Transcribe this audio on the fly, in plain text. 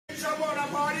And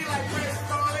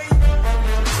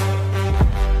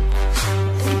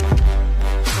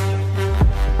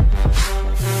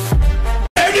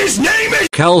his name is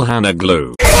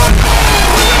Calhanoglu.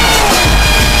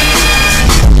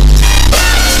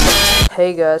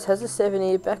 Hey guys, how's the 7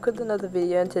 here, back with another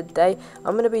video, and today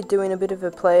I'm going to be doing a bit of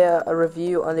a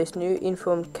review on this new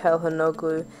informed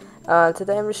Calhanoglu.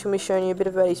 Today I'm just going to be showing you a bit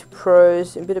about his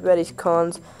pros, a bit about his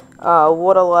cons,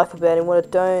 what I like about him, what I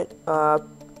don't,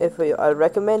 if I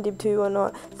recommend him to or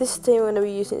not. This team we're going to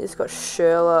be using, it's got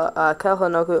Sherla,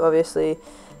 Calhanoglu obviously,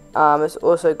 it's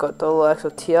also got the likes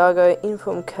of Thiago,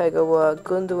 Inform Kagawa,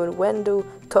 Gundogan, Wendell,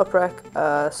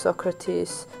 Toprak,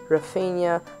 Socrates,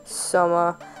 Rafinha,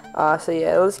 Sommer. So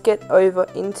yeah, let's get over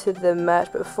into the match.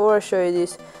 But before I show you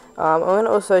this, I'm going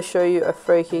to also show you a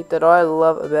free kick that I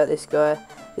love about this guy.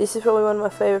 This is probably one of my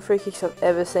favourite free kicks I've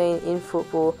ever seen in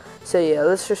football. So yeah,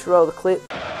 let's just roll the clip.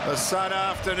 A sad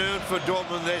afternoon for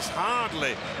Dortmund. There's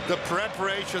hardly the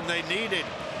preparation they needed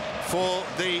for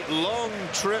the long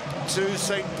trip to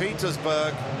St.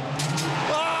 Petersburg.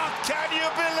 Oh, can you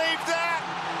believe that?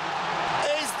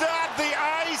 Is that the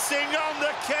icing on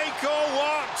the cake or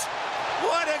what?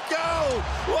 What a goal!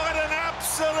 What an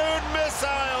absolute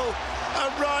missile! A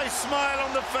wry smile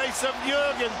on the face of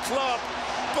Jurgen Klopp,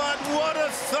 but what a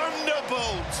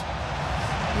thunderbolt!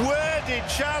 Where did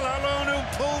Calhanoglu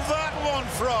pull that one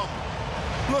from?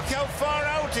 Look how far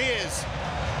out he is!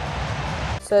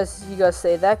 So as you guys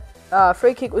see, that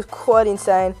free kick was quite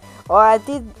insane. I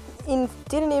didn't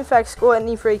in fact score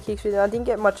any free kicks with it. I didn't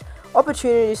get much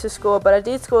opportunities to score, but I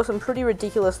did score some pretty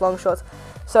ridiculous long shots.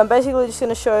 So I'm basically just going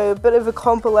to show a bit of a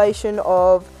compilation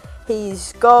of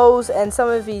his goals and some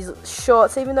of his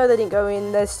shots. Even though they didn't go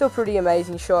in, they're still pretty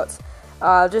amazing shots.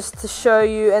 Just to show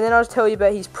you, and then I'll tell you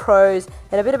about his pros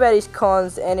and a bit about his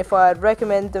cons and if I'd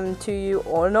recommend them to you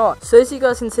or not. So as you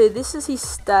guys can see, this is his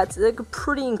stats. They're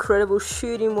pretty incredible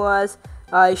shooting wise.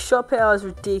 His shot power is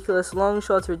ridiculous, long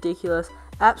shots ridiculous.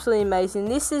 Absolutely amazing.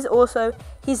 This is also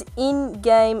his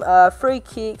in-game free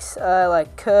kicks,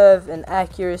 like curve and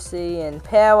accuracy and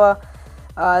power.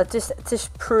 Just to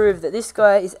prove that this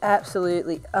guy is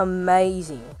absolutely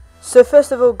amazing. So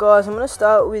first of all, guys, I'm going to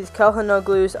start with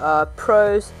Calhanoglu's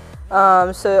pros.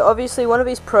 So obviously one of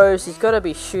his pros, he's got to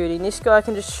be shooting. This guy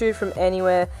can just shoot from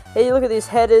anywhere. Here you look at these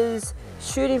headers,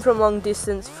 shooting from long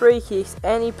distance, free kicks,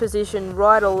 any position,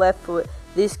 right or left foot.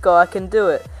 This guy can do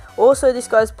it. Also, this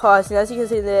guy's passing, as you can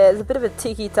see there, there's a bit of a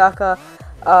tiki-taka,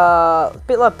 a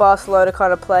bit like Barcelona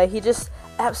kind of play. He just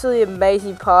absolutely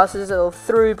amazing passes, or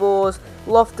through balls,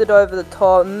 lofted over the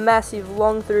top, massive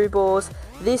long through balls.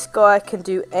 This guy can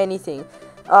do anything.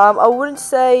 I wouldn't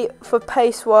say for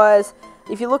pace-wise,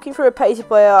 if you're looking for a pacey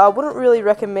player, I wouldn't really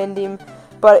recommend him.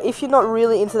 But if you're not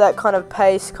really into that kind of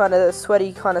pace, kind of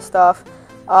sweaty kind of stuff,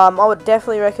 I would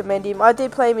definitely recommend him. I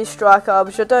did play him in striker,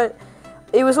 which I don't.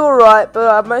 It was alright, but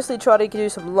I mostly tried to do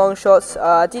some long shots.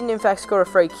 I didn't in fact score a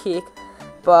free kick,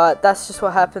 but that's just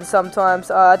what happens sometimes.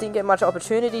 I didn't get much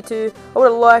opportunity to. I would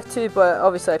have liked to, but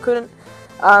obviously I couldn't.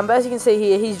 But as you can see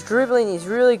here, his dribbling is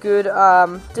really good.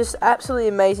 Just absolutely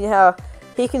amazing how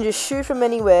he can just shoot from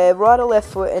anywhere, right or left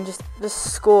foot, and just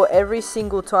score every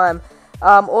single time.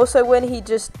 Also, when he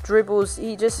just dribbles,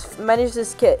 he just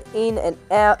manages to get in and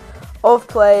out of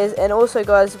players. And also,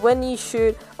 guys, when you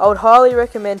shoot, I would highly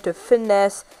recommend to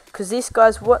finesse, because this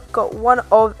guy's got one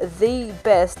of the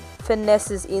best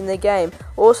finesses in the game.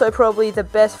 Also, probably the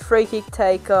best free kick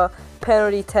taker,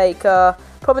 penalty taker,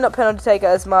 probably not penalty taker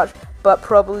as much, but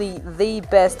probably the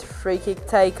best free kick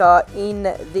taker in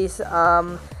this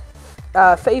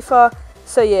FIFA.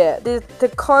 So yeah,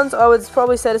 the cons, I would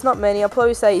probably say there's not many. I'll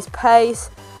probably say his pace,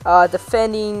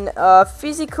 defending,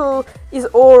 physical is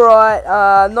alright,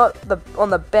 not on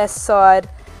the best side,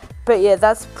 but yeah,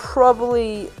 that's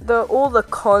probably all the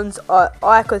cons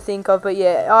I could think of. But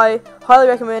yeah, I highly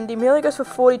recommend him. He only goes for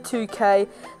 42k,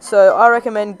 so I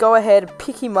recommend go ahead,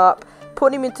 pick him up,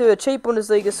 put him into a cheap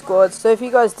Bundesliga squad. So if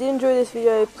you guys did enjoy this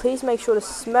video, please make sure to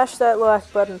smash that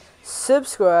like button,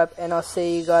 subscribe, and I'll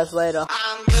see you guys later.